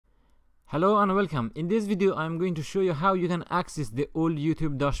Hello and welcome. In this video I'm going to show you how you can access the old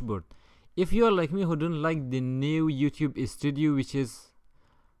YouTube dashboard. If you are like me who don't like the new YouTube studio, which is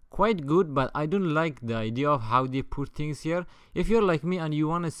quite good, but I don't like the idea of how they put things here. If you're like me and you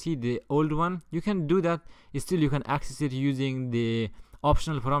want to see the old one, you can do that. Still you can access it using the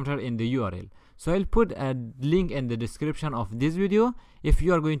optional parameter in the URL. So I'll put a link in the description of this video. If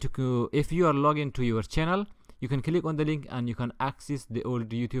you are logged into your channel, you can click on the link and you can access the old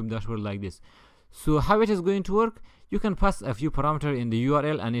YouTube dashboard like this. So how it is going to work, you can pass a few parameters in the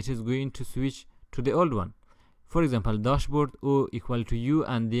URL and it is going to switch to the old one. For example, dashboard O equal to U,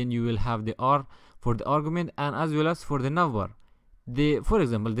 and then you will have the R for the argument and as well as for the navbar. For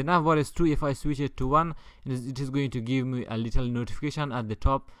example, the navbar is 2. If I switch it to 1, it is going to give me a little notification at the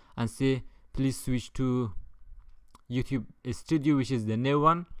top and say please switch to YouTube Studio, which is the new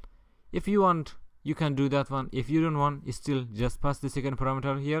one. If you want, you can do that one. If you don't want, still just pass the second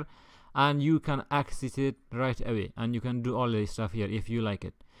parameter here and you can access it right away, and you can do all the stuff here if you like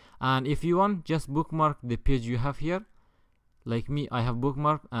it. And if you want, just bookmark the page you have here. Like me, I have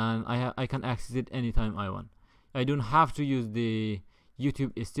bookmarked and I can access it anytime I want. I don't have to use the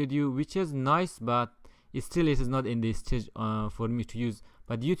YouTube Studio, which is nice, but it is not in the stage for me to use,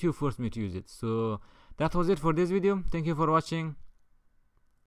 but YouTube forced me to use it. So that was it for this video. Thank you for watching.